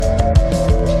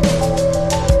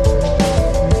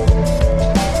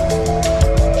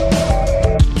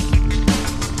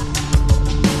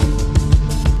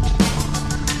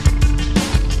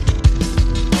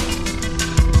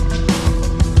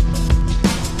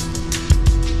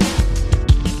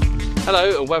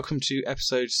Hello and welcome to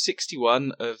episode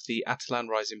 61 of the Atalan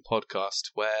Rising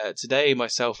podcast, where today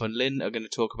myself and Lynn are going to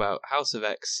talk about House of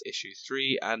X issue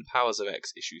 3 and Powers of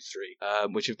X issue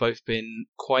 3, which have both been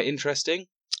quite interesting.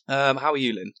 How are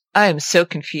you, Lynn? I am so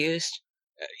confused.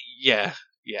 Yeah,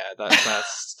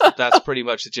 that's pretty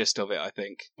much the gist of it, I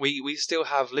think. We still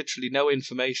have literally no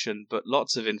information, but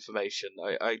lots of information.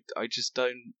 I just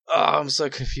don't... Oh, I'm so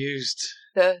confused.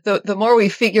 The more we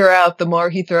figure out, the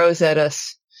more he throws at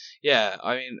us. Yeah,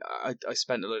 I mean, I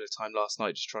spent a load of time last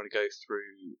night just trying to go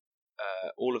through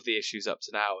all of the issues up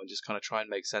to now and just kind of try and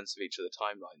make sense of each of the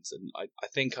timelines. And I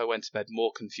think I went to bed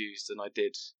more confused than I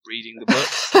did reading the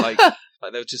books. like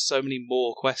there were just so many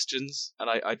more questions, and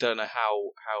I don't know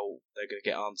how they're going to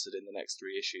get answered in the next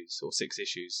 3 issues, or 6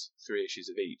 issues, 3 issues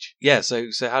of each. Yeah, so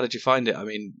how did you find it? I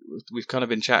mean, we've kind of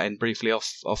been chatting briefly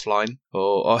offline,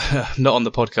 or not on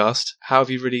the podcast. How have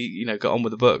you really, got on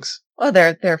with the books? Oh,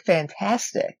 they're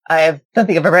fantastic. I don't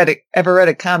think I've ever read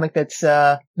a comic that's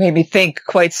made me think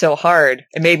quite so hard.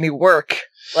 It made me work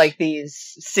like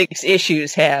these 6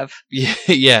 issues have.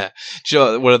 Yeah.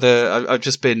 Do you know, I've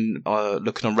just been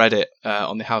looking on Reddit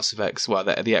on the House of X, well,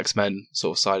 the X-Men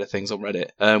sort of side of things on Reddit.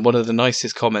 One of the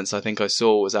nicest comments I think I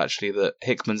saw was actually that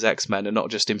Hickman's X-Men are not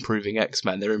just improving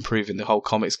X-Men, they're improving the whole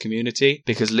comics community,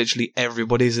 because literally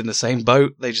everybody's in the same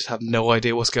boat. They just have no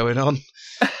idea what's going on.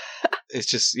 It's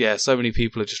just, so many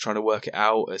people are just trying to work it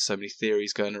out. There's so many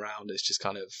theories going around. It's just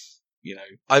kind of,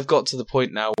 I've got to the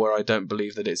point now where I don't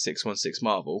believe that it's 616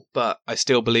 Marvel, but I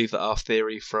still believe that our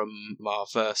theory from our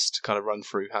first kind of run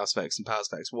through House of X and Powers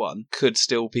of X 1 could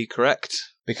still be correct.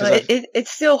 Because it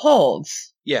still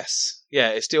holds. Yes.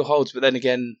 Yeah, it still holds. But then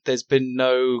again, there's been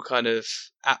no kind of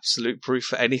absolute proof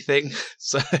for anything.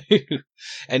 So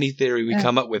any theory we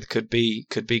come up with could be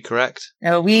correct.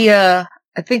 Now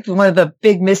I think one of the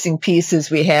big missing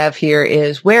pieces we have here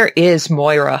is, where is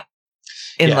Moira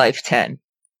in Life 10?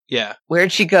 Yeah.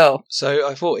 Where'd she go? So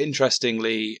I thought,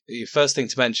 interestingly, the first thing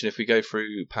to mention, if we go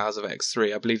through Powers of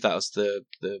X3, I believe that was the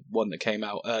one that came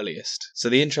out earliest. So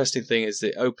the interesting thing is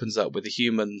it opens up with the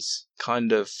humans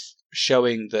kind of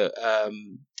showing that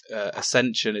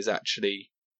Ascension is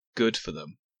actually good for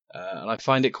them. And I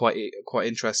find it quite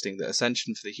interesting that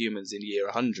Ascension for the humans in year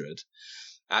 100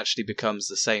 actually becomes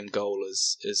the same goal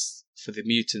as for the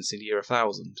mutants in year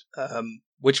 1000,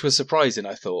 which was surprising,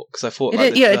 I thought, because I thought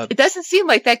it doesn't seem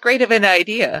like that great of an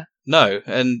idea. No,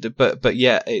 but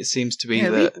yet it seems to be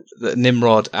that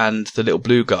Nimrod and the little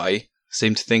blue guy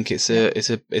seem to think it's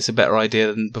a better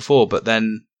idea than before. But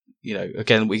then,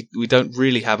 again, we don't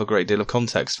really have a great deal of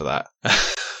context for that.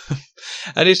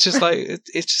 And it's just like,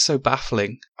 it's just so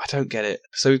baffling. I don't get it.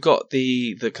 So we've got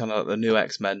the kind of the new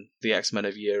X-Men, the X-Men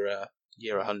of year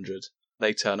 100.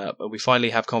 They turn up, and we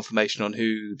finally have confirmation on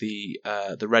who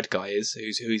the red guy is,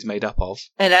 who he's made up of.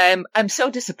 And I'm so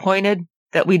disappointed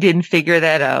that we didn't figure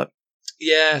that out.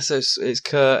 Yeah, so it's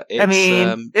Kurt.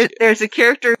 There's a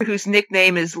character whose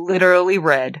nickname is literally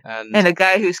Red, and a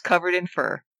guy who's covered in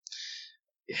fur.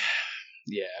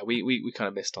 Yeah, we kind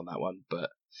of missed on that one, but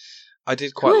I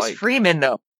did quite like Freeman,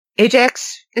 though.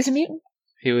 Ajax is a mutant?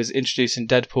 He was introduced in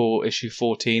Deadpool issue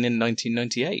 14 in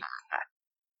 1998.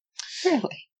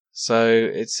 Really? So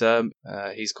it's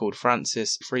he's called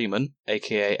Francis Freeman,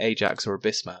 aka Ajax or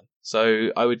Abyssman. So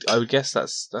I would guess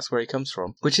that's where he comes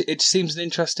from. Which it seems an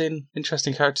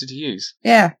interesting character to use.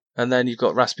 Yeah. And then you've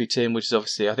got Rasputin, which is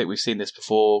obviously, I think we've seen this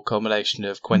before, combination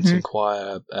of Quentin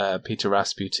Quire, Peter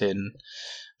Rasputin,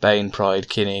 Bane, Pride,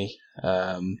 Kinney,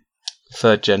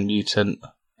 3rd gen mutant,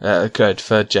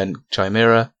 3rd gen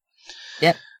Chimera.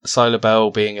 Yep. Siler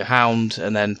Bell being a Hound,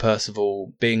 and then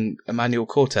Percival being Emmanuel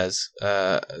Cortez,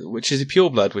 which is a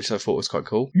pureblood, which I thought was quite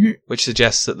cool, which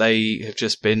suggests that they have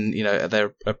just been,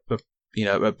 they're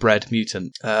a bred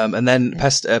mutant. And then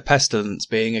Pestilence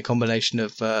being a combination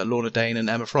of Lorna Dane and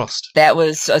Emma Frost. That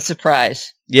was a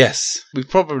surprise. Yes, we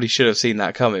probably should have seen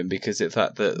that coming, because it's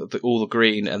that all the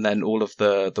green and then all of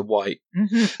the white.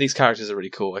 Mm-hmm. These characters are really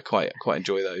cool. I quite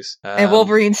enjoy those. And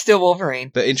Wolverine's still Wolverine.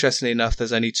 But interestingly enough,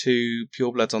 there's only 2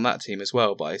 purebloods on that team as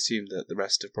well. But I assume that the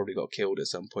rest have probably got killed at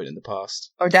some point in the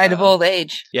past or died of old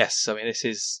age. Yes, I mean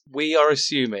we are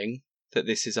assuming that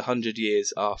this is 100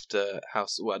 years after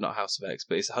not House of X,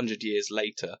 but it's 100 years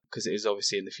later, because it is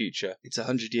obviously in the future. It's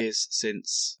 100 years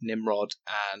since Nimrod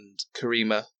and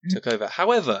Karima took over.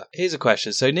 However, here's a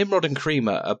question. So Nimrod and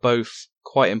Karima are both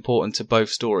quite important to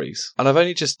both stories. And I've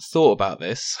only just thought about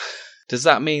this. Does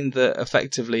that mean that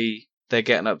effectively they're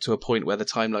getting up to a point where the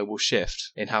timeline will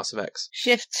shift in House of X.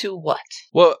 Shift to what?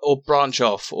 Well, or branch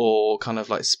off, or kind of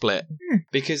like split.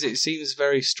 Because it seems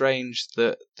very strange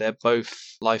that they're both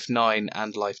Life 9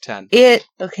 and Life 10.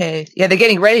 Okay. Yeah, they're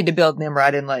getting ready to build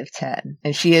Nimrod in Life 10,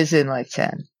 and she is in Life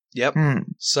 10. Yep.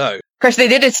 So. Of course, they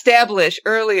did establish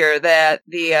earlier that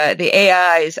the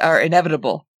AIs are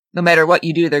inevitable. No matter what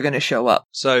you do, they're going to show up.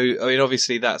 So, I mean,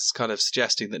 obviously that's kind of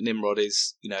suggesting that Nimrod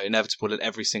is, inevitable in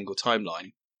every single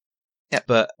timeline. Yep.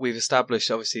 But we've established,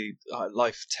 obviously,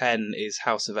 Life 10 is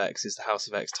House of X, is the House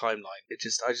of X timeline.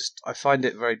 I find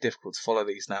it very difficult to follow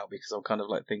these now because I'm kind of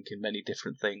like thinking many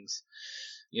different things.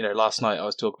 Last night I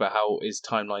was talking about how is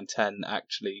timeline 10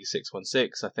 actually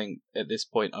 616. I think at this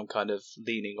point I'm kind of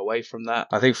leaning away from that.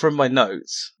 I think from my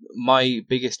notes, my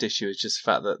biggest issue is just the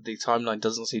fact that the timeline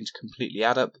doesn't seem to completely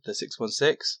add up with the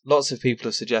 616. Lots of people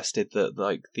have suggested that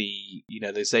like the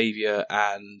Xavier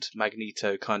and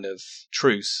Magneto kind of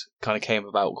truce kind of came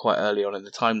about quite early on in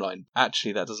the timeline.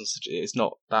 Actually, that doesn't it's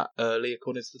not that early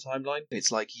according to the timeline.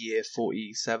 It's like year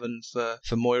 47 for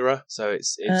Moira. So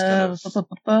it's kind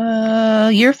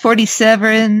of year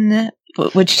 47.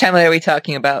 Which timeline are we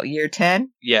talking about? Year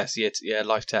 10? Yes,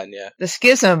 Life 10, yeah. The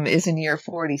schism is in year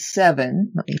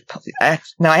 47.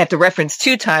 Now I have to reference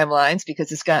two timelines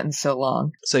because it's gotten so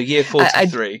long. So year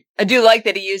 43. I do like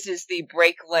that he uses the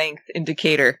break length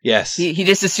indicator. Yes. He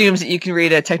just assumes that you can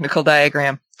read a technical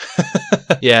diagram.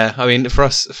 Yeah, I mean, for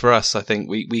us, I think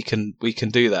we can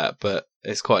do that, but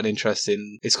it's quite an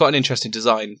interesting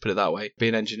design, put it that way.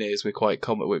 Being engineers, we're quite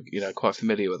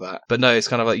familiar with that. But no, it's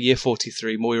kind of like year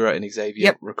 43, Moira and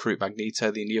Xavier recruit Magneto.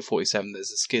 Then in year 47,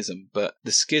 there's a schism, but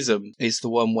the schism is the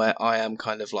one where I am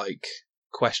kind of like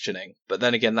questioning. But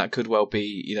then again, that could well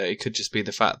be, it could just be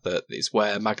the fact that it's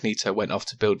where Magneto went off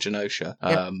to build Genosha.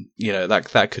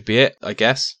 That could be it, I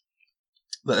guess.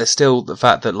 But there's still the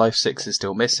fact that Life 6 is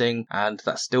still missing, and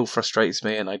that still frustrates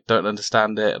me, and I don't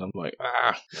understand it, and I'm like,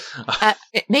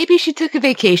 maybe she took a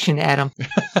vacation, Adam.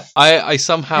 I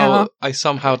somehow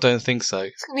don't think so.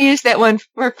 She's going to use that one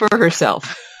for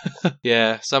herself.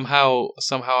 Yeah, somehow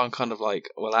I'm kind of like,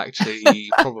 well,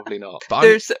 actually, probably not. But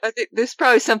I think there's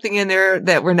probably something in there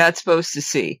that we're not supposed to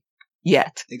see.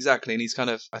 Yet. Exactly, and he's kind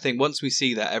of, I think once we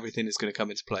see that, everything is going to come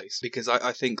into place. Because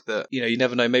I think that, you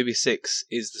never know, maybe 6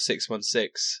 is the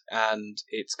 616, and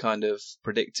it's kind of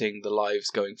predicting the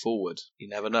lives going forward. You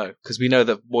never know. Because we know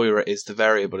that Moira is the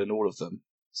variable in all of them.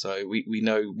 So we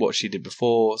know what she did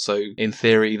before, so in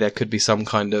theory there could be some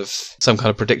kind of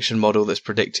prediction model that's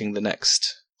predicting the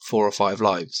next 4 or 5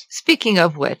 lives. Speaking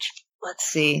of which, let's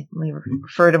see. Let me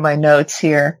refer to my notes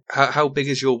here. How big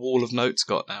is your wall of notes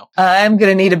got now? I'm going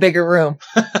to need a bigger room.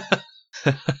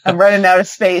 I'm running out of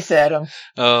space, Adam.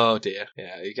 Oh dear.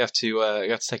 Yeah, you have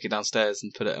to take it downstairs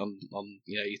and put it on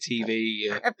your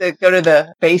TV. I have to go to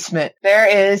the basement.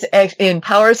 There is in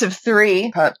Powers of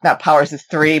 3, not Powers of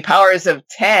 3, Powers of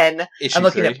 10. I'm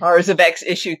looking at Powers of X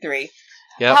issue 3.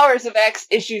 Yep. Powers of X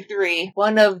issue 3,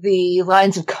 one of the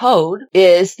lines of code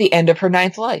is the end of her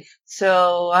 9th life.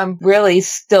 So I'm really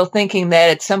still thinking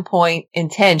that at some point in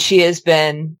 10, she has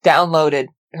been downloaded.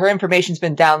 Her information's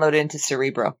been downloaded into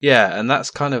Cerebro. Yeah, and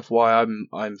that's kind of why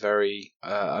I'm very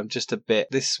I'm just a bit.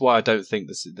 This is why I don't think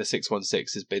the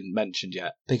 616 has been mentioned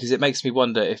yet, because it makes me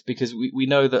wonder because we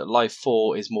know that Life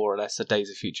 4 is more or less a Days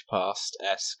of Future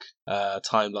Past-esque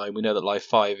timeline. We know that Life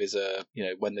 5 is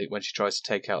when she tries to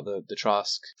take out the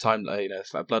Trask timeline,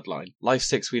 bloodline. Life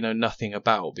 6 we know nothing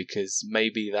about because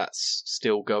maybe that's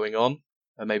still going on,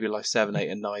 and maybe Life 7,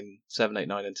 8, 9,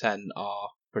 and 10 are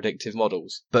predictive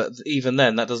models. But even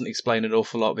then, that doesn't explain an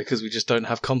awful lot because we just don't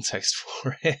have context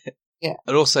for it. Yeah.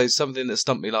 And also, something that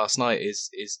stumped me last night is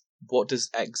what does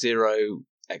X0,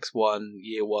 X1,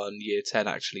 Year 1, Year 10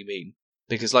 actually mean?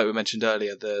 Because like we mentioned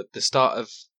earlier, the start of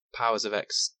Powers of X1,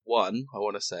 I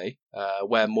want to say,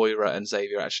 where Moira and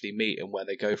Xavier actually meet and where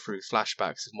they go through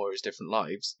flashbacks of Moira's different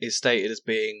lives, is stated as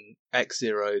being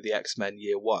X0, the X-Men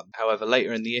Year 1. However,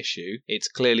 later in the issue, it's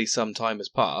clearly some time has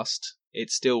passed.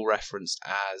 It's still referenced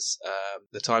as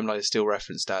the timeline is still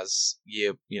referenced as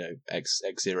year,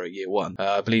 X0 Year 1.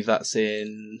 I believe that's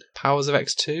in Powers of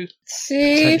X2.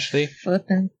 See, potentially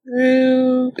flipping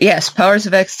through. Yes, Powers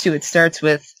of X2. It starts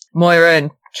with Moira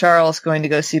and Charles going to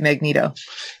go see Magneto.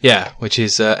 Yeah, which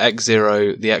is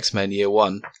X0, the X-Men Year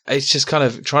 1. It's just kind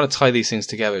of trying to tie these things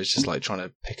together. It's just like trying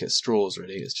to pick at straws,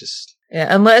 really. It's just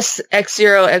unless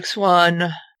X0,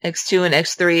 X1. X2 and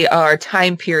X3 are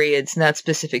time periods, not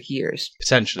specific years.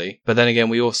 Potentially. But then again,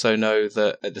 we also know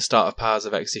that at the start of Powers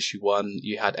of X issue 1,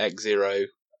 you had X0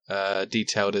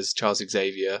 detailed as Charles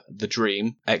Xavier, the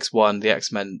Dream, X1, the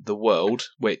X-Men, the World,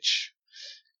 which,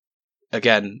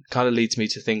 again, kind of leads me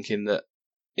to thinking that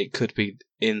it could be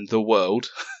in the world,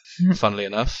 funnily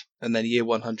enough. And then year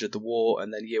 100, the war,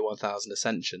 and then year 1000,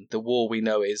 Ascension. The war we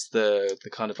know is the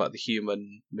kind of like the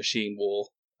human-machine war.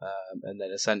 And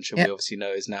then Ascension, we obviously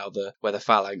know, is now where the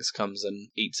Phalanx comes and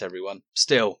eats everyone.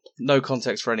 Still, no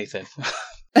context for anything.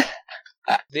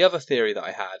 The other theory that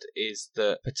I had is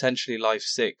that potentially Life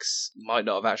 6 might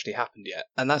not have actually happened yet.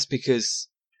 And that's because,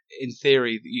 in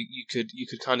theory, you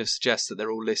could kind of suggest that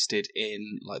they're all listed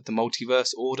in like the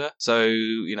multiverse order. So,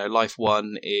 Life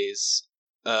 1 is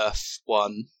Earth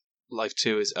 1. Life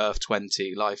 2 is Earth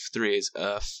 20. Life 3 is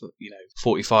Earth,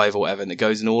 45 or whatever. And it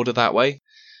goes in order that way.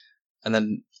 And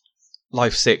then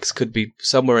Life 6 could be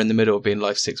somewhere in the middle of being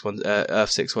Earth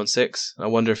 616. I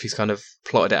wonder if he's kind of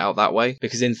plotted it out that way.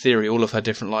 Because in theory, all of her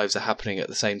different lives are happening at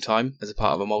the same time as a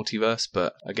part of a multiverse.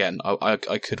 But again, I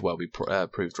could well be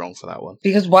proved wrong for that one.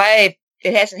 Because why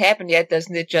it hasn't happened yet,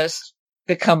 doesn't it just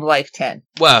become Life 10?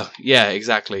 Well, yeah,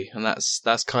 exactly. And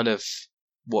that's kind of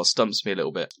what stumps me a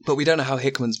little bit. But we don't know how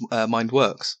Hickman's mind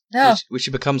works. No. We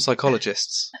should become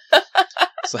psychologists.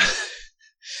 So...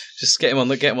 Just get him on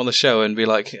the show and be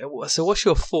like, so what's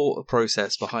your thought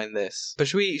process behind this? But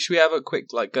should we have a quick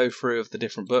go through of the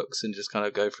different books and just kind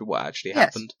of go through what actually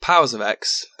happened? Powers of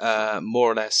X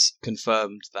more or less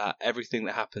confirmed that everything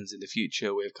that happens in the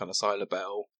future with kind of Sila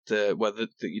Bell, the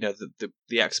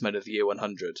X-Men of the year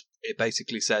 100, it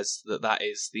basically says that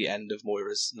is the end of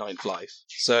Moira's 9th life.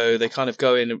 So they kind of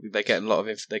go in, they're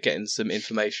getting some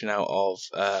information out of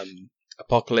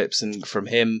Apocalypse, and from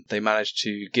him they manage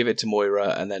to give it to Moira,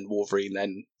 and then Wolverine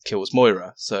then kills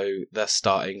Moira, so they're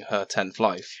starting her 10th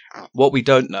life. What we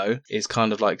don't know is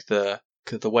kind of like the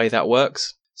way that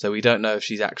works, so we don't know if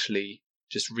she's actually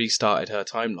just restarted her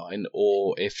timeline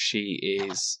or if she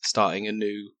is starting a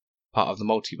new part of the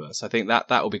multiverse. I think that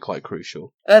will be quite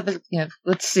crucial.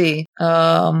 Let's see.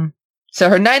 So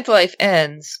her 9th life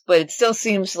ends, but it still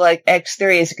seems like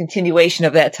X3 is a continuation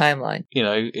of that timeline.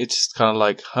 It's kind of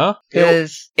like, huh?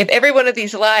 Because if every one of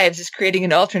these lives is creating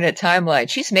an alternate timeline,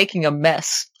 she's making a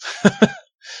mess.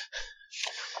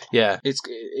 Yeah,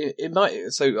 it might.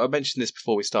 So I mentioned this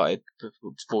before we started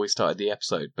the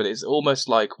episode, but it's almost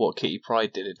like what Kitty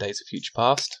Pryde did in Days of Future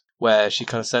Past, where she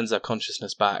kind of sends her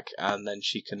consciousness back and then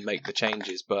she can make the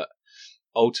changes, but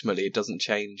ultimately it doesn't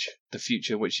change the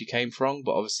future in which she came from.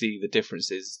 But obviously the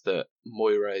difference is that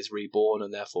Moira is reborn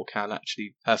and therefore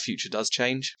her future does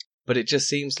change. But it just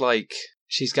seems like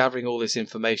she's gathering all this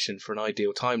information for an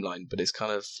ideal timeline, but it's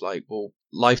kind of like, well,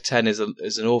 Life 10 is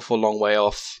an awful long way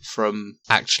off from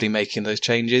actually making those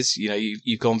changes.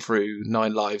 You've gone through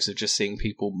 9 lives of just seeing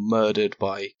people murdered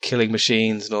by killing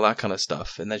machines and all that kind of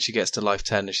stuff, and then she gets to Life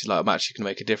 10 and she's like, I'm actually going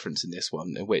to make a difference in this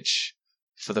one, in which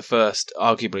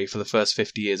arguably for the first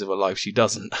 50 years of her life, she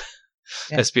doesn't.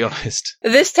 Yeah. Let's be honest.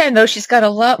 This time, though, she's got a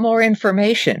lot more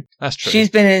information. That's true. She's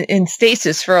been in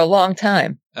stasis for a long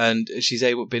time. And she's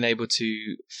been able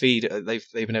to feed, they've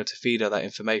been able to feed her that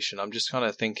information. I'm just kind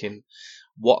of thinking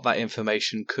what that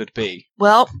information could be.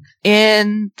 Well,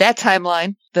 in that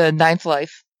timeline, the 9th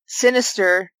life,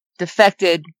 Sinister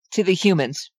defected to the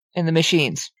humans and the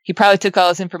machines. He probably took all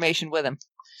his information with him.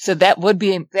 So that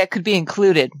could be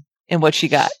included in what she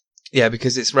got. Yeah,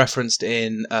 because it's referenced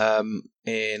in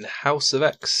House of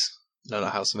X. No,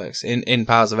 not House of X. In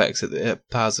Powers of X,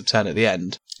 Powers of 10 at the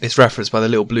end, it's referenced by the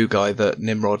little blue guy that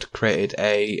Nimrod created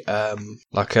a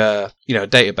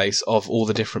database of all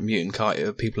the different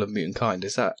people of mutant kind.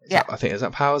 Is that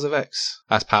Powers of X?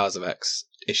 That's Powers of X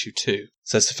issue 2.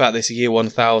 So it's the fact that it's a year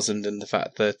 1000 and the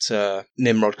fact that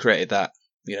Nimrod created that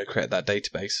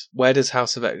database. Where does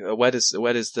House of X, where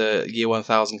does the year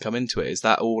 1000 come into it? Is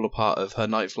that all a part of her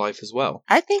 9th life as well?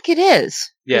 I think it is.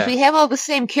 Yeah. We have all the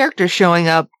same characters showing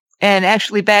up, and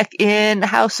actually back in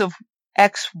House of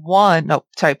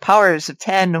Powers of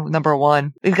 10, number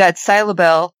 1, we've got Sila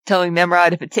Bell telling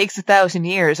Nimrod, if it takes 1,000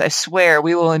 years, I swear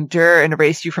we will endure and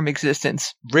erase you from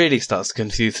existence. Really starts to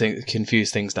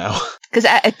confuse things now. Because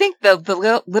I think the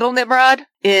little Nimrod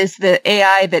is the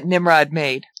AI that Nimrod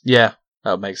made. Yeah.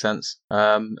 That would make sense.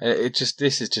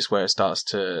 This is just where it starts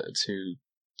to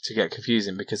get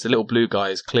confusing, because the little blue guy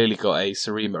has clearly got a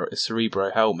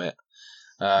Cerebro helmet.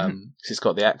 He's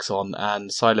got the X on,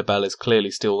 and Sila Bell is clearly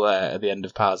still there at the end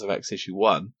of Powers of X issue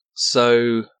 1.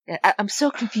 So I'm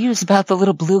so confused about the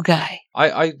little blue guy.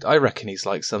 I reckon he's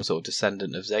like some sort of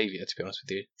descendant of Xavier, to be honest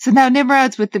with you. So now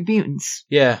Nimrod's with the mutants.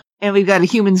 Yeah. And we've got a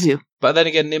human zoo. But then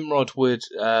again, Nimrod would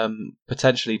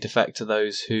potentially defect to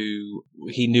those who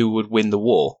he knew would win the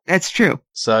war. That's true.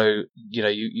 So,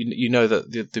 you know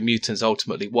that the mutants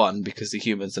ultimately won because the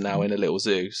humans are now in a little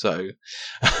zoo. So,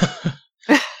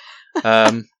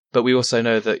 but we also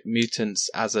know that mutants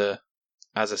as a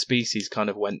as a species, kind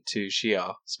of went to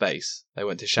Shi'ar space. They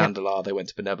went to Shandalar, They went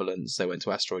to Benevolence, they went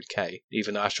to Asteroid K,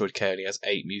 even though Asteroid K only has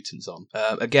 8 mutants on.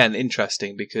 Again,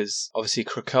 interesting, because obviously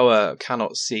Krakoa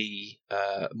cannot see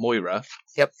Moira.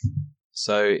 Yep.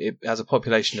 So it has a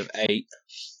population of 8.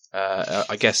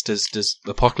 I guess does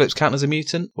Apocalypse count as a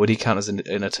mutant? Or would he count as an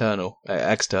Eternal?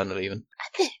 External, even?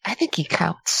 I think he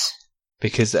counts.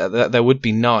 Because there would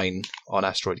be 9 on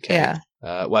Asteroid K. Yeah.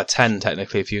 Well, 10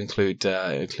 technically if you include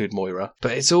Moira.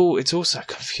 But it's all so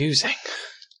confusing.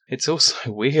 It's all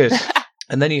so weird.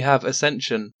 And then you have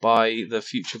Ascension by the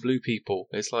Future Blue people.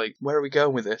 It's like, where are we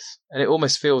going with this? And it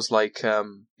almost feels like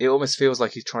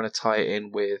he's trying to tie it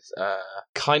in with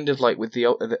kind of like with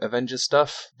the Avengers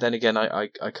stuff. Then again, I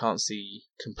can't see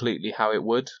completely how it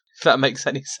would, if that makes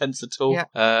any sense at all.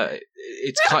 Yeah.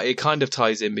 It kind of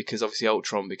ties in because obviously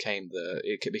Ultron became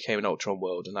an Ultron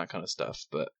world and that kind of stuff.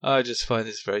 But I just find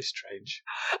this very strange.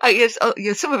 I guess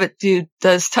some of it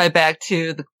does tie back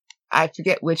to I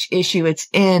forget which issue it's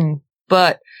in.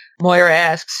 But Moira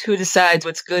asks, who decides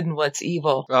what's good and what's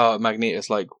evil? Oh, Magneto's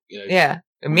like, Yeah,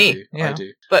 me. I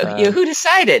do. But who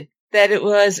decided that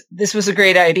this was a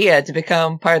great idea to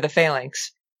become part of the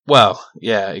Phalanx? Well,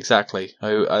 yeah, exactly.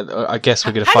 I guess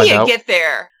we're going to find out. How do you get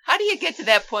there? How do you get to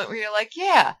that point where you're like,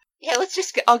 yeah,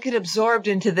 I'll get absorbed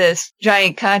into this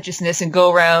giant consciousness and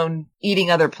go around eating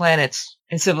other planets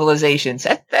and civilizations.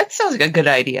 That sounds like a good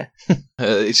idea.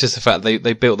 It's just the fact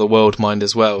they built the world mind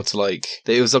as well to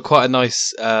it was quite a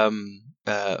nice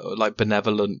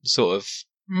benevolent sort of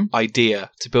idea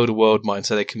to build a world mind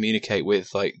so they communicate with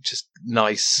just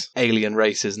nice alien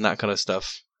races and that kind of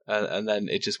stuff. And then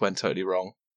it just went totally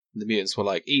wrong. And the mutants were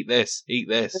like, eat this.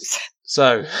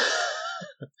 So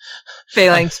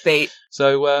Phalanx bait.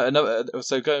 So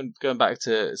going back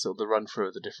to sort of the run through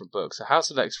of the different books, so House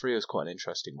of X3 was quite an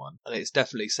interesting one, and it's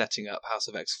definitely setting up House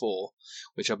of X4,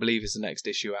 which I believe is the next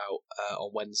issue out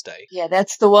on Wednesday. Yeah,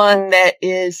 that's the one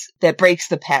that breaks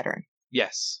the pattern.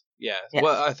 Yes. Yeah.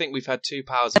 Well, I think we've had 2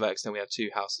 Powers of X, then we have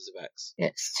 2 Houses of X.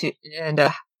 Yes, 2, and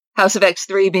House of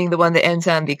X3 being the one that ends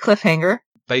on the cliffhanger.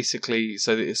 Basically,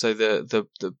 so the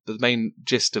main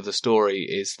gist of the story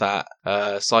is that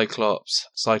Cyclops,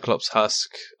 Husk,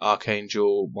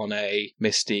 Archangel, Monet,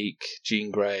 Mystique, Jean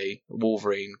Grey,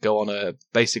 Wolverine go on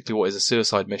basically what is a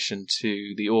suicide mission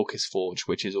to the Orchis Forge,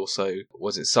 which is also,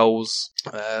 was it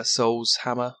Soul's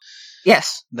hammer?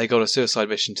 Yes. They got a suicide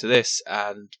mission to this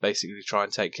and basically try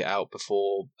and take it out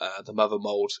before the Mother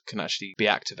Mold can actually be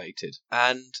activated.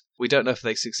 And we don't know if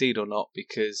they succeed or not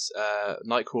because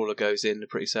Nightcrawler goes in a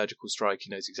pretty surgical strike.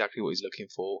 He knows exactly what he's looking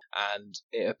for. And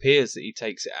it appears that he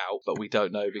takes it out, but we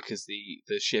don't know because the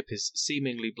ship is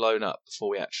seemingly blown up before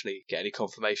we actually get any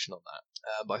confirmation on that.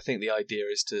 But I think the idea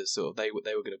is to sort of, they were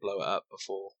going to blow it up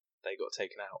before they got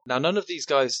taken out. Now, none of these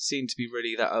guys seem to be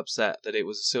really that upset that it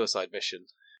was a suicide mission.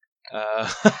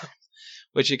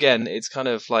 Which again, it's kind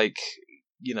of like,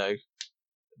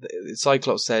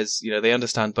 Cyclops says, they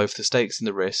understand both the stakes and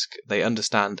the risk, they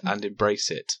understand and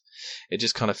embrace it. It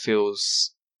just kind of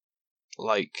feels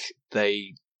like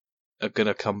they are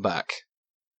gonna come back.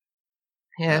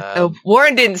 Yeah,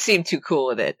 Warren didn't seem too cool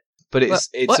with it. But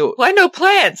why no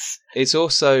plants? It's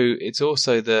also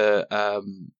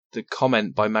the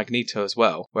comment by Magneto as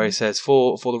well, where he says,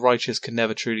 for the righteous can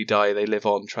never truly die, they live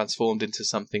on, transformed into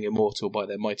something immortal by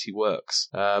their mighty works.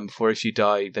 For if you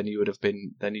die, then you'd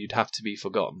have to be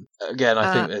forgotten. Again,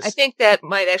 I think that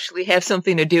might actually have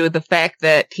something to do with the fact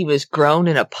that he was grown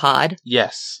in a pod.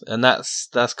 Yes, and that's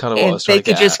kind of what I was trying to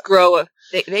get at.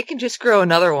 They can just grow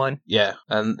another one. Yeah,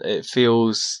 and it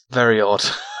feels very odd.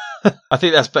 I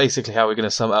think that's basically how we're going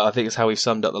to sum up. I think it's how we've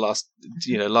summed up the last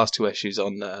 2 issues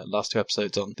on last 2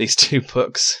 episodes on these 2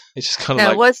 books. It's just kind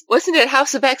of wasn't it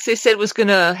House of X? They said was going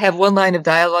to have one line of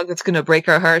dialogue that's going to break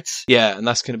our hearts. Yeah, and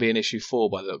that's going to be in issue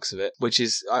 4 by the looks of it. Which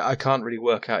is I can't really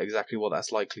work out exactly what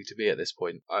that's likely to be at this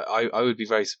point. I would be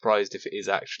very surprised if it is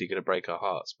actually going to break our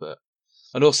hearts, but.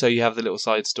 And also, you have the little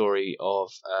side story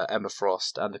of Emma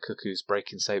Frost and the Cuckoos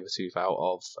breaking Sabretooth out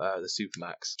of the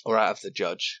Supermax, or out of the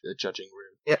judging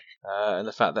room. Yep. And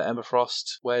the fact that Emma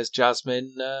Frost wears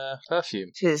Jasmine perfume.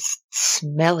 Which is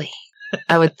smelly.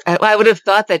 I would have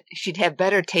thought that she'd have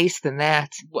better taste than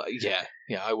that. Well, yeah,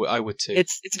 I would too.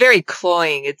 It's very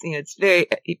cloying. It's very,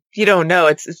 you don't know.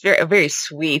 It's a very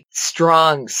sweet,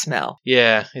 strong smell.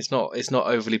 Yeah, it's not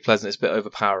overly pleasant. It's a bit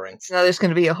overpowering. So now there's going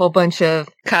to be a whole bunch of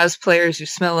cosplayers who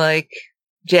smell like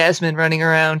Jasmine running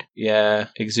around. Yeah,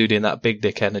 exuding that big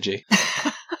dick energy.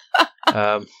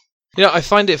 I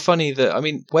find it funny that,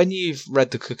 when you've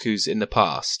read the Cuckoos in the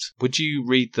past, would you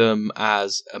read them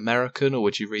as American or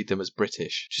would you read them as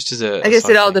British? Just as I guess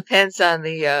it all depends on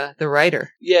the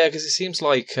writer. Yeah, because it seems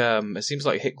like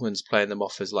Hickman's playing them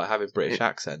off as like having British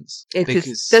accents.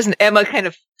 Because doesn't Emma kind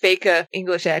of fake a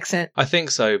English accent? I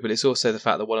think so, but it's also the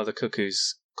fact that one of the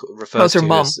Cuckoos refers to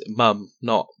mum as mum,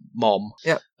 not mom.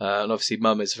 Yep. And obviously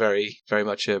mum is very, very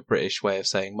much a British way of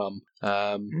saying mum.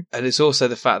 And it's also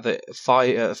the fact that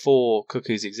 4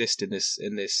 Cuckoos exist in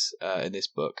this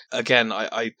book. Again,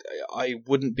 I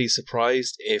wouldn't be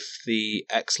surprised if the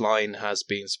X line has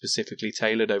been specifically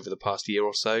tailored over the past year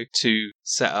or so to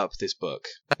set up this book.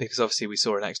 Because obviously we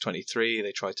saw in X-23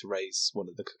 they tried to raise one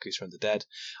of the Cuckoos from the dead.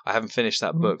 I haven't finished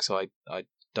that book, so I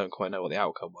don't quite know what the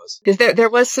outcome was. Because there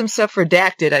was some stuff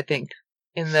redacted, I think,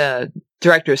 in the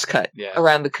director's cut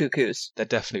around the Cuckoos. There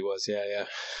definitely was, yeah.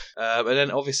 And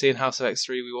then obviously in House of X3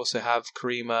 we also have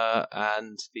Karima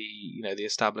and the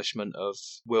establishment of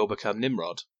Will become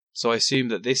Nimrod. So I assume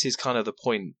that this is kind of the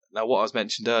point. Now, what I was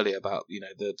mentioned earlier about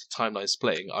the timeline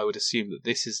splitting, I would assume that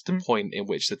this is the point in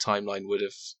which the timeline would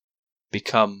have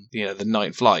become the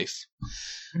 9th life,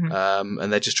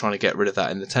 and they're just trying to get rid of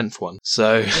that in the 10th one.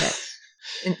 So. Yeah.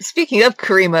 And speaking of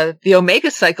Karima, the Omega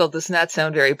cycle does not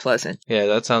sound very pleasant. Yeah,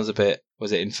 that sounds a bit...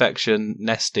 Was it infection,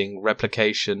 nesting,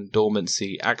 replication,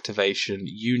 dormancy, activation,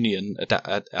 union,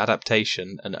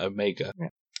 adaptation, and Omega?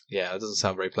 Yeah, it doesn't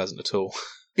sound very pleasant at all.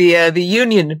 The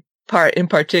union part in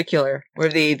particular, where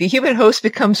the human host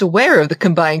becomes aware of the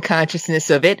combined consciousness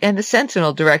of it and the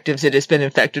Sentinel directives it has been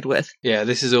infected with. Yeah,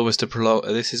 this is almost a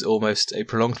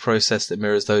prolonged process that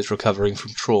mirrors those recovering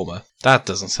from trauma. That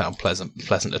doesn't sound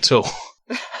pleasant at all.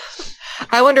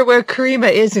 I wonder where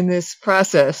Karima is in this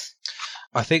process.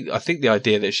 I think the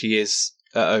idea that she is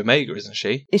Omega, isn't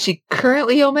she? Is she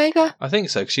currently Omega? I think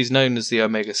so, because she's known as the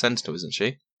Omega Sentinel, isn't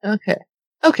she? Okay.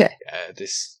 Yeah,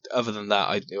 other than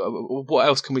that, what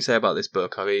else can we say about this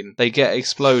book? They get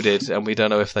exploded and we don't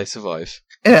know if they survive.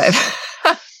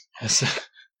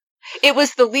 It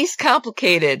was the least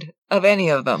complicated of any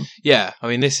of them. Yeah,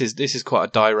 this is quite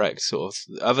a direct sort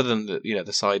of, other than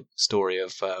the side story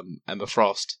of Emma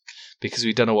Frost, because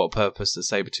we don't know what purpose that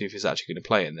Sabretooth is actually going to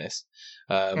play in this.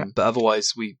 But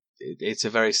otherwise, it's a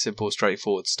very simple,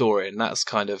 straightforward story, and that's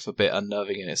kind of a bit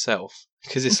unnerving in itself,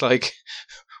 because it's like,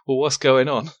 well, what's going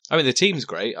on? The team's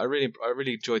great. I really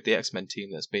enjoyed the X-Men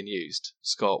team that's been used.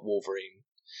 Scott, Wolverine,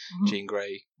 Jean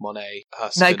Grey, Monet,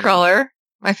 Huston. Nightcrawler.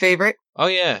 My favorite. Oh,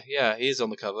 yeah, he is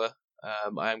on the cover.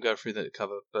 I am going through the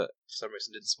cover, but for some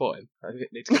reason didn't spot him. I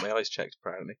need to get my eyes checked,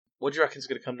 apparently. What do you reckon is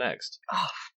going to come next? Oh,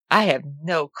 I have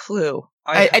no clue.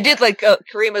 I did like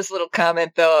Karima's little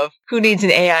comment, though, of who needs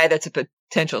an AI that's a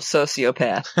potential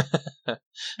sociopath?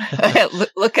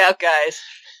 Look out, guys.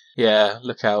 Yeah,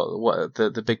 look out! What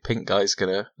the big pink guy's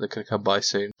gonna come by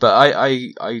soon. But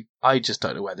I just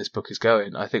don't know where this book is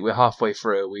going. I think we're halfway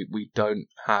through. We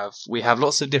have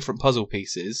lots of different puzzle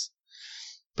pieces,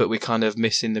 but we're kind of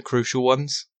missing the crucial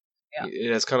ones. Yeah.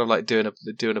 It's kind of like doing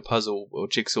a puzzle or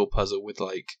jigsaw puzzle with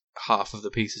like half of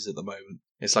the pieces at the moment.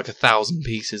 It's like 1,000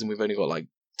 pieces, and we've only got like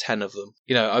 10 of them.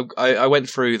 I went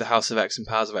through the House of X and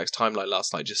Powers of X timeline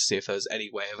last night just to see if there was any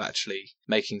way of actually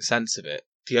making sense of it.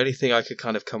 The only thing I could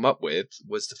kind of come up with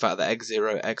was the fact that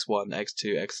X0, X1,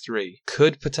 X2, X3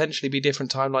 could potentially be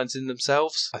different timelines in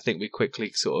themselves. I think we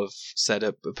quickly sort of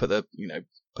put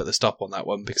the stop on that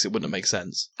one because it wouldn't make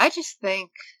sense. I just think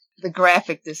the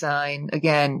graphic design,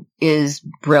 again, is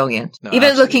brilliant. No,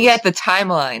 even looking at the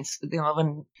timelines,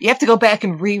 when you have to go back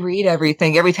and reread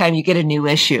everything every time you get a new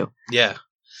issue. Yeah.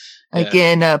 Like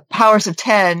in Powers of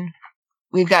 10,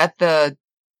 we've got the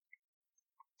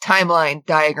timeline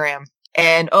diagram.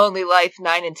 And only Life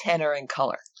 9 and 10 are in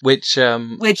color. Which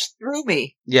threw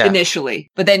me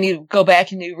initially. But then you go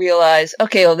back and you realize,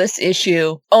 okay, well, this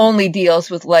issue only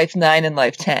deals with Life 9 and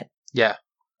Life 10. Yeah.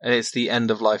 And it's the end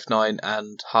of Life 9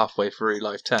 and halfway through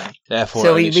Life 10. Therefore,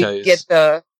 so we get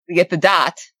the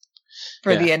dot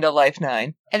for the end of Life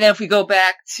 9. And then if we go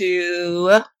back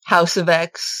to House of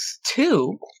X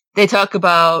 2, they talk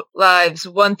about lives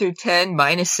 1 through 10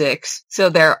 minus 6. So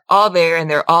they're all there and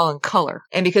they're all in color.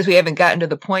 And because we haven't gotten to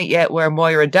the point yet where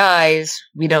Moira dies,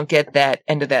 we don't get that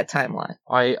end of that timeline.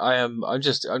 I'm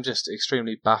just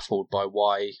extremely baffled by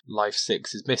why Life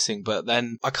 6 is missing. But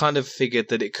then I kind of figured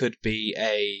that it could be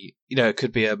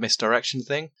a misdirection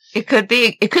thing. It could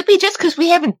be just because we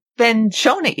haven't been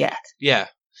shown it yet. Yeah.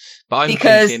 But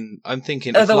I'm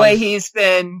thinking of the way he's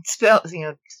been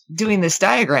doing this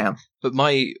diagram. But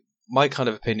my kind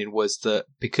of opinion was that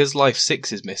because Life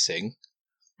 6 is missing,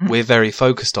 we're very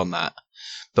focused on that.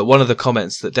 But one of the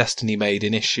comments that Destiny made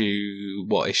in issue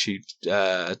 1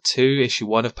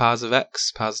 of Powers of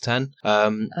X, Powers of 10?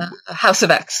 House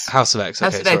of X. House of X,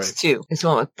 okay, House of X 2 is the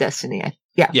one with Destiny.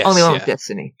 Only one with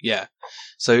Destiny. Yeah.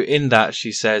 So in that,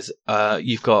 she says,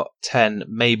 you've got 10,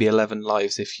 maybe 11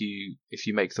 lives if you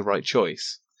make the right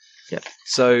choice. Yep.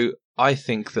 So I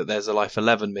think that there's a life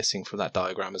 11 missing from that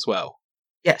diagram as well.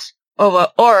 Yes.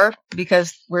 Or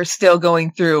because we're still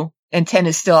going through and 10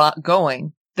 is still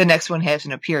going, the next one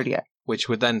hasn't appeared yet. Which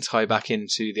would then tie back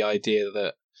into the idea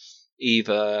that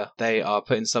either they are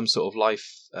putting some sort of life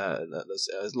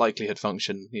likelihood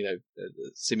function,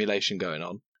 simulation going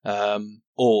on,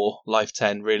 or life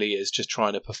 10 really is just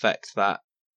trying to perfect that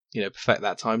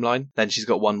timeline. Then she's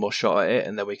got one more shot at it,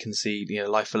 and then we can see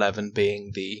life 11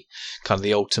 being the kind of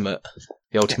the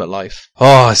ultimate life.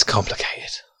 Oh, it's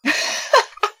complicated.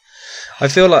 I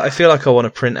feel like I want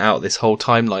to print out this whole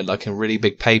timeline like in really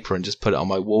big paper and just put it on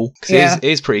my wall, because it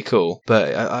is pretty cool,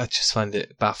 but I just find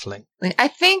it baffling. I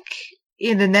think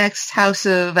in the next House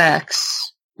of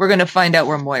X, we're going to find out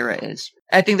where Moira is.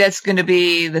 I think that's going to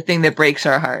be the thing that breaks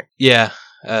our heart. Yeah,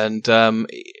 and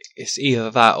it's either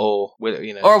that or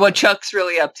or what Chuck's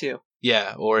really up to.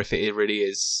 Yeah, or if it really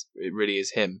is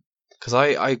him. Because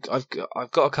I've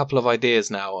got a couple of ideas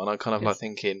now, and I'm kind of like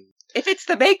thinking, if it's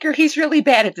the Maker, he's really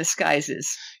bad at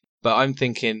disguises. But I'm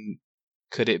thinking,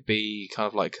 could it be kind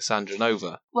of like Cassandra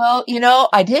Nova? Well,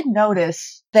 I did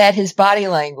notice that his body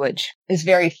language is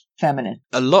very feminine.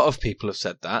 A lot of people have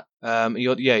said that.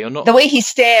 You're not... The way he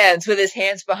stands with his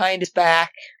hands behind his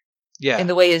back. Yeah. And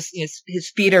the way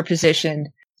his feet are positioned.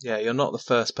 Yeah, you're not the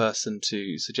first person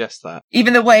to suggest that.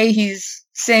 Even the way he's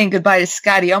saying goodbye to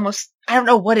Scotty, almost, I don't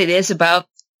know what it is about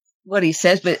what he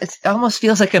says, but it almost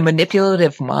feels like a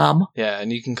manipulative mom. Yeah,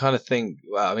 and you can kind of think,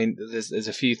 well, I mean, there's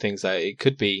a few things there. It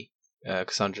could be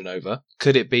Cassandra Nova.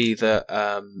 Could it be that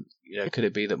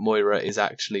Moira is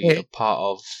actually a part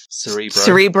of Cerebro?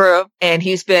 Cerebro, and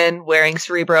he's been wearing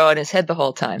Cerebro on his head the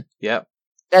whole time. Yep.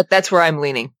 That's where I'm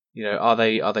leaning. Are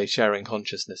they sharing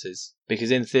consciousnesses?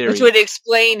 Because in theory, which would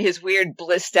explain his weird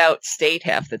blissed out state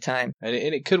half the time. And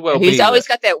it could well be he's always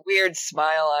got that weird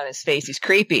smile on his face. He's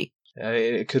creepy.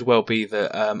 It could well be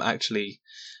that actually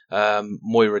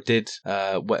Moira did.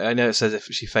 I know it says if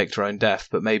she faked her own death,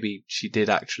 but maybe she did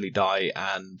actually die,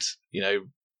 and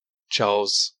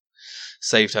Charles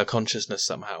saved her consciousness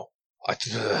somehow.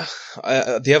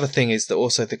 The other thing is that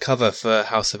also the cover for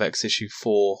House of X issue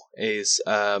 4 is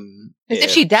if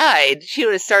she died, she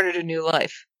would have started a new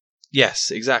life.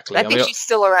 Yes, exactly. I think she's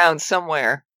still around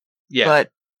somewhere. Yeah,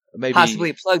 but maybe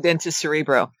possibly plugged into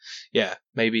Cerebro. Yeah,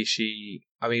 maybe she.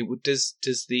 I mean, does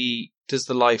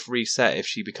the life reset if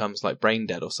she becomes like brain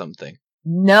dead or something?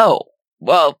 No.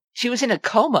 Well, she was in a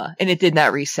coma and it did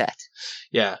not reset.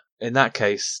 Yeah. In that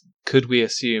case, could we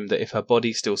assume that if her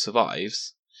body still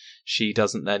survives, she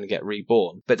doesn't then get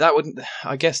reborn? But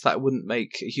I guess that wouldn't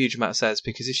make a huge amount of sense,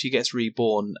 because if she gets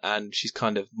reborn and she's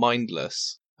kind of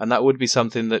mindless, and that would be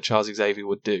something that Charles Xavier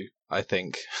would do, I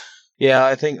think. Yeah,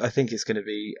 I think it's going to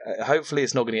be. Hopefully,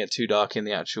 it's not going to get too dark in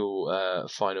the actual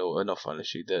not final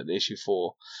issue, the issue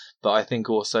 4. But I think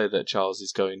also that Charles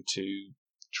is going to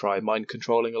try mind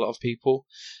controlling a lot of people,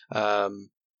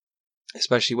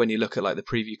 especially when you look at like the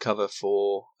preview cover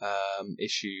for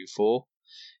issue 4.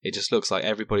 It just looks like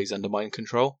everybody's under mind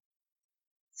control.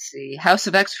 Let's see, House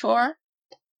of X4.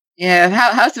 Yeah,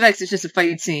 House of X is just a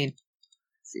fight scene.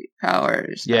 Let's see,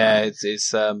 Powers. Yeah,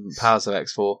 it's Powers of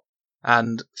X4.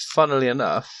 And funnily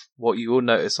enough, what you will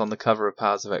notice on the cover of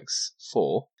Powers of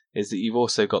X4 is that you've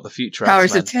also got the future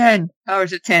Powers X-Men. of 10.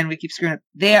 Powers of 10. We keep screwing up.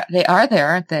 They are there,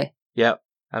 aren't they? Yep.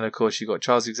 And of course, you've got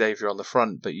Charles Xavier on the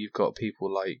front, but you've got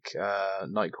people like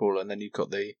Nightcrawler, and then you've got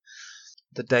the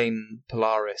Dane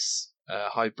Polaris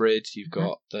hybrid. You've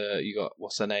got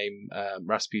what's her name,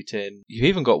 Rasputin. You've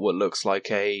even got what looks like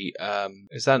a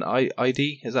is that an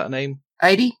ID? Is that a name?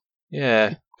 ID?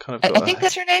 Yeah, kind of. I think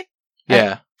that's her name.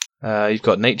 Yeah. You've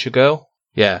got Nature Girl.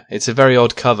 Yeah, it's a very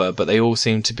odd cover, but they all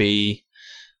seem to be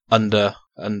under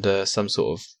some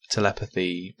sort of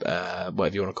telepathy,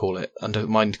 whatever you want to call it, under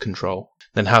mind control.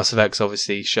 Then House of X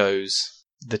obviously shows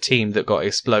the team that got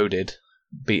exploded,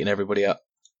 beating everybody up.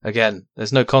 Again,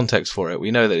 there's no context for it.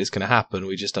 We know that it's going to happen.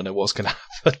 We just don't know what's going to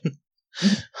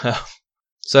happen.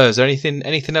 So, is there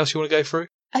anything else you want to go through?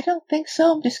 I don't think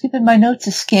so. I'm just giving my notes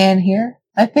a scan here.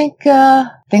 I think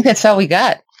that's all we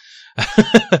got.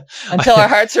 Until our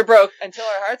hearts are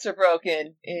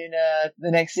broken in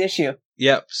the next issue.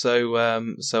 Yep. So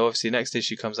obviously next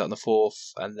issue comes out on the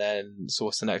 4th, and then so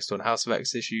what's the next one? House of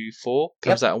X issue 4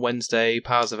 comes out on Wednesday.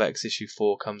 Powers of X issue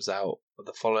 4 comes out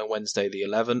the following Wednesday, the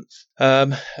 11th.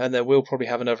 And then we'll probably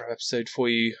have another episode for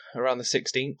you around the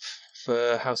 16th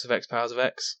for House of X, Powers of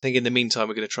X. I think in the meantime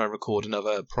we're going to try and record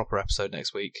another proper episode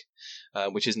next week,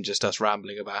 which isn't just us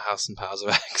rambling about House and Powers of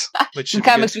X. Which some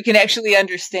comics we can actually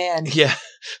understand. Yeah,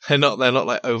 they're not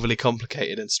like overly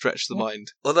complicated and stretch the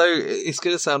mind. Although it's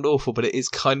going to sound awful, but it is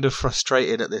kind of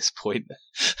frustrating at this point.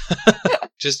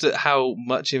 Just at how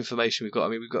much information we've got. I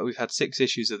mean, we've had 6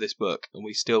 issues of this book, and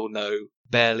we still know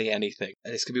barely anything.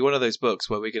 And it's going to be one of those books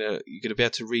where you're going to be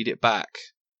able to read it back.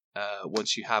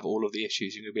 Once you have all of the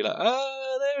issues, you're going to be like,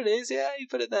 oh, there it is, yeah, you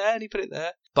put it there, and you put it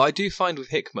there. But I do find with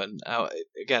Hickman,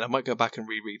 again, I might go back and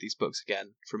reread these books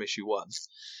again from issue 1.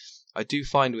 I do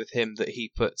find with him that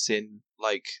he puts in,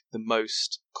 like, the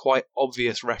most quite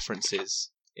obvious references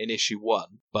in issue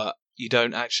 1, but you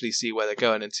don't actually see where they're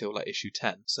going until, like, issue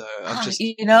 10. So I'm just...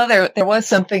 there was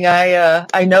something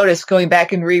I noticed going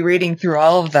back and rereading through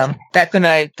all of them. Back when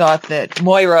I thought that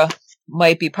Moira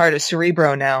might be part of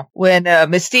Cerebro now. When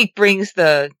Mystique brings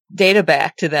the data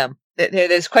back to them,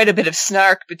 there's quite a bit of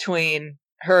snark between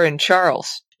her and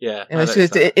Charles. Yeah.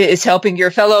 Is helping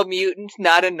your fellow mutant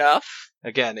not enough?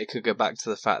 Again, it could go back to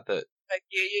the fact that like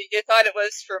you thought it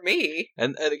was for me,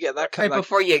 and again that right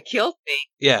before you killed me.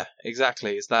 Yeah,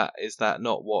 exactly. Is that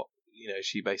not what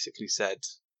she basically said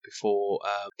before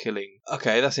killing?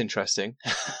 Okay, that's interesting.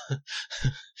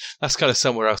 That's kind of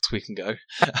somewhere else we can go.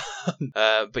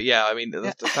 But yeah, I mean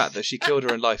the fact that she killed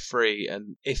her in Life 3,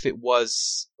 and if it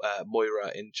was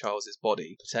Moira in Charles's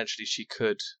body, potentially she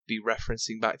could be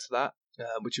referencing back to that,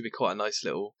 which would be quite a nice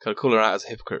little kind of call her out as a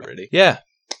hypocrite, really. Yeah.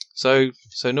 So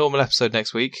normal episode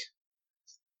next week,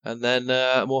 and then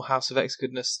more House of X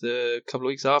goodness the couple of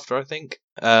weeks after, I think.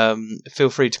 Feel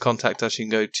free to contact us. You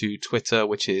can go to Twitter,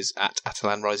 which is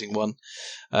 @AtalanRising1,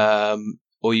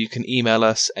 or you can email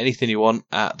us anything you want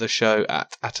at the show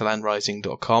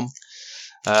 @atalanrising.com.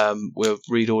 We'll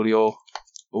read all your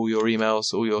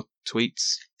emails, all your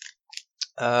tweets.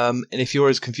 And if you're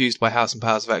as confused by House and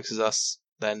Powers of X as us,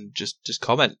 then just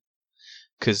comment,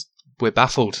 because we're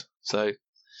baffled. So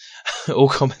all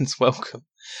comments welcome.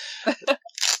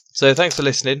 So thanks for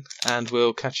listening, and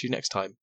we'll catch you next time.